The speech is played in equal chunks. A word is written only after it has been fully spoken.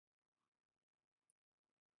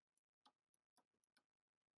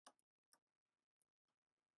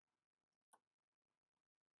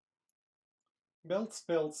Bell's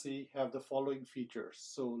palsy have the following features.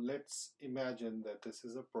 So let's imagine that this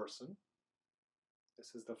is a person.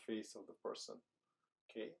 This is the face of the person.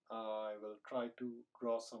 Okay, I will try to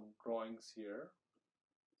draw some drawings here.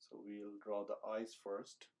 So we'll draw the eyes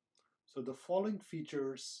first. So the following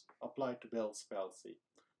features apply to Bell's palsy.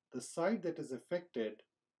 The side that is affected,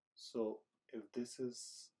 so if this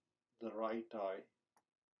is the right eye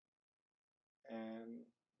and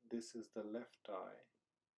this is the left eye,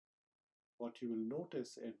 what you will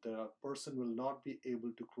notice is the person will not be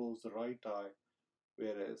able to close the right eye,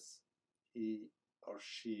 whereas he or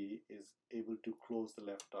she is able to close the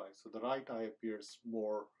left eye. So the right eye appears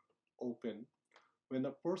more open. When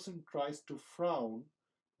a person tries to frown,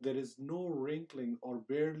 there is no wrinkling or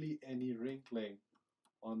barely any wrinkling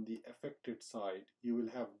on the affected side. You will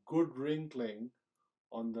have good wrinkling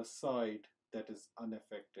on the side that is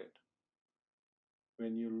unaffected.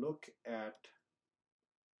 When you look at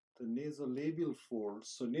the nasolabial folds,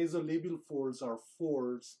 so nasolabial folds are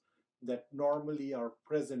folds that normally are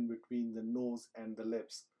present between the nose and the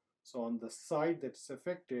lips. So on the side that's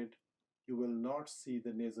affected, you will not see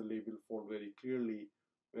the nasolabial fold very clearly,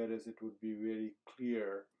 whereas it would be very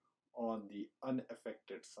clear on the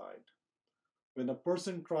unaffected side. When a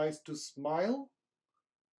person tries to smile,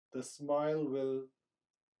 the smile will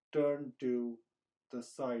turn to the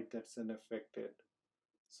side that's unaffected.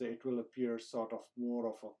 So it will appear sort of more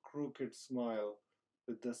of a crooked smile,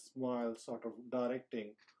 with the smile sort of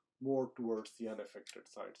directing more towards the unaffected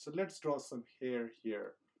side. So let's draw some hair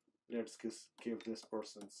here. Let's give this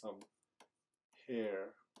person some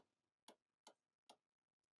hair.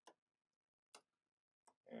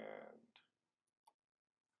 And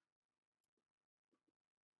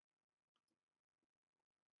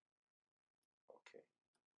okay.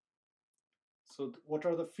 So what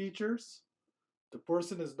are the features? The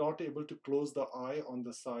person is not able to close the eye on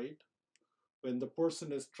the side. When the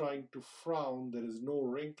person is trying to frown, there is no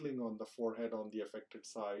wrinkling on the forehead on the affected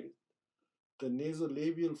side. The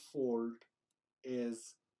nasolabial fold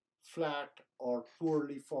is flat or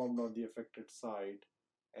poorly formed on the affected side,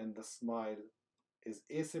 and the smile is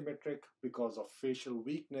asymmetric because of facial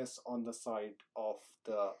weakness on the side of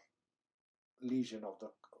the lesion of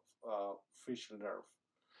the facial nerve.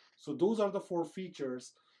 So those are the four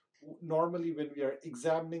features. Normally, when we are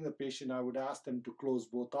examining the patient, I would ask them to close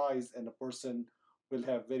both eyes, and a person will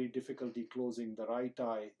have very difficulty closing the right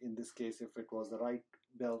eye. In this case, if it was the right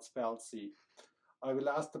Bell's palsy, I will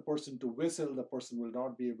ask the person to whistle. The person will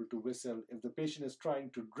not be able to whistle. If the patient is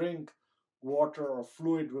trying to drink, water or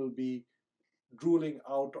fluid will be drooling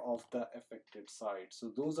out of the affected side.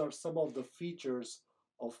 So those are some of the features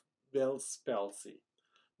of Bell's palsy.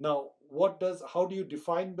 Now, how do you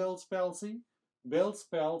define Bell's palsy? Bell's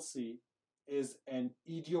palsy is an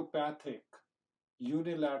idiopathic,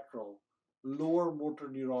 unilateral, lower motor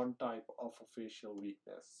neuron type of a facial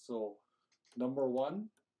weakness. So, number one,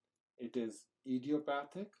 it is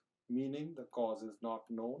idiopathic, meaning the cause is not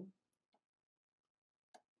known.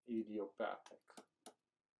 Idiopathic.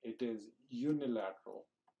 It is unilateral.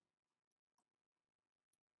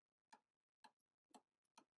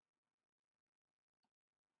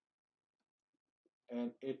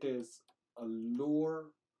 And it is a lower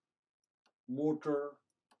motor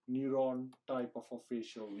neuron type of a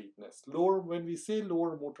facial weakness. When we say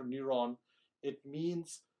lower motor neuron, it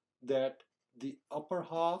means that the upper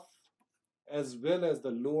half as well as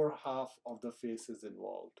the lower half of the face is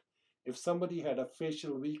involved. If somebody had a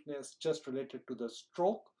facial weakness just related to the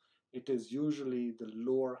stroke, it is usually the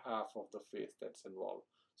lower half of the face that's involved.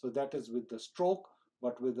 So that is with the stroke,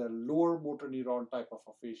 but with a lower motor neuron type of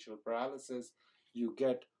a facial paralysis, you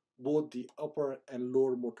get both the upper and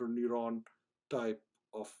lower motor neuron type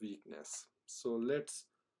of weakness. So let's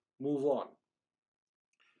move on.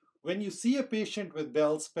 When you see a patient with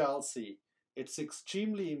Bell's palsy, it's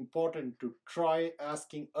extremely important to try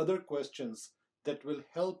asking other questions that will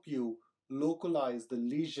help you localize the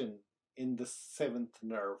lesion in the seventh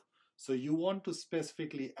nerve. So you want to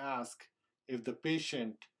specifically ask if the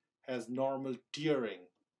patient has normal tearing,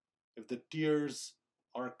 if the tears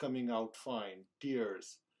are coming out fine,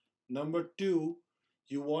 tears. Number two,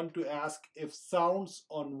 you want to ask if sounds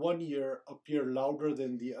on one ear appear louder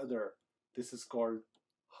than the other. This is called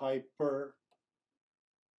hyperacusis.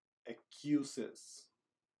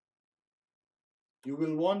 You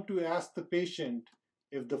will want to ask the patient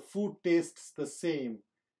if the food tastes the same.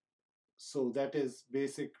 So that is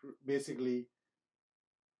basically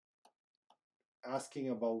asking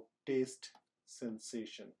about taste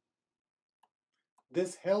sensation.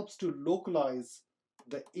 This helps to localize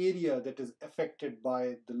the area that is affected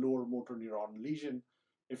by the lower motor neuron lesion.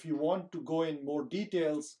 If you want to go in more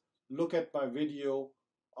details, look at my video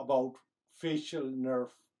about facial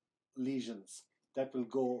nerve lesions. That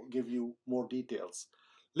will give you more details.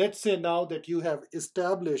 Let's say now that you have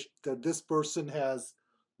established that this person has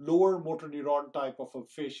lower motor neuron type of a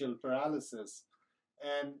facial paralysis,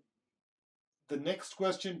 and the next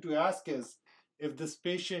question to ask is, if this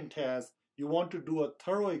patient has, you want to do a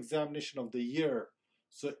thorough examination of the ear.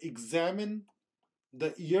 So examine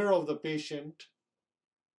the ear of the patient,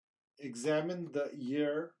 examine the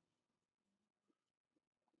ear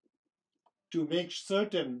to make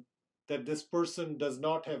certain that this person does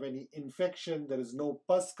not have any infection, there is no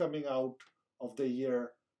pus coming out of the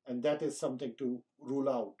ear, and that is something to rule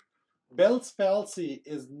out. Bell's palsy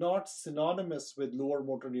is not synonymous with lower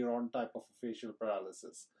motor neuron type of facial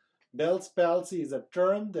paralysis. Bell's palsy is a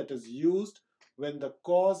term that is used when the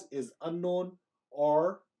cause is unknown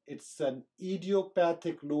or it's an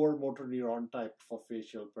idiopathic lower motor neuron type of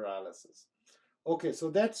facial paralysis. Okay, so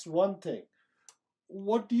that's one thing.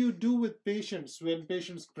 What do you do with patients when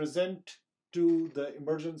patients present to the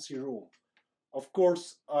emergency room? Of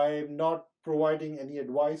course, I'm not providing any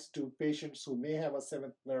advice to patients who may have a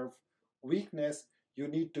seventh nerve weakness. You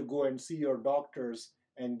need to go and see your doctors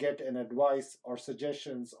and get an advice or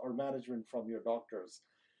suggestions or management from your doctors.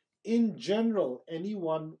 In general,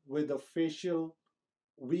 anyone with a facial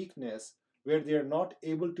weakness where they are not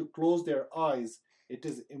able to close their eyes, it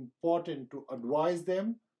is important to advise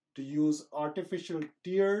them to use artificial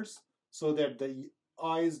tears so that the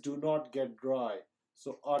eyes do not get dry.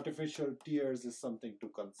 So artificial tears is something to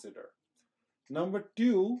consider. Number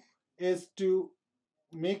two is to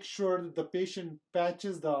make sure that the patient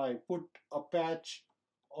patches the eye, put a patch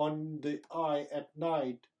on the eye at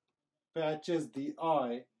night, patches the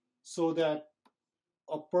eye so that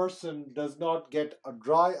a person does not get a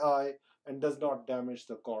dry eye and does not damage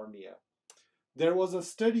the cornea. There was a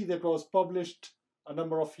study that was published a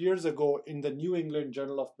number of years ago in the New England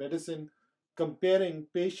Journal of Medicine comparing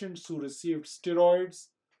patients who received steroids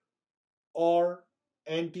or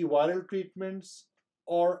antiviral treatments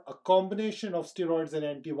or a combination of steroids and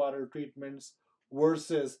antiviral treatments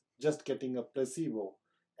versus just getting a placebo.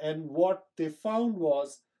 And what they found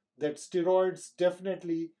was that steroids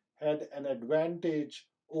definitely had an advantage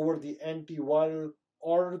over the antiviral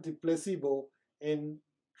or the placebo in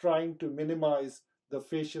trying to minimize the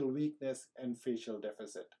facial weakness and facial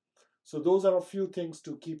deficit. So those are a few things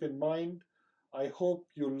to keep in mind. I hope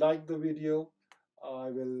you like the video. I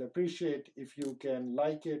will appreciate if you can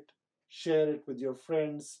like it, share it with your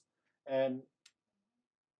friends, and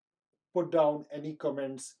put down any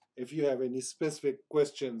comments if you have any specific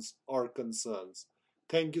questions or concerns.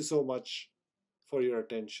 Thank you so much for your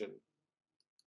attention.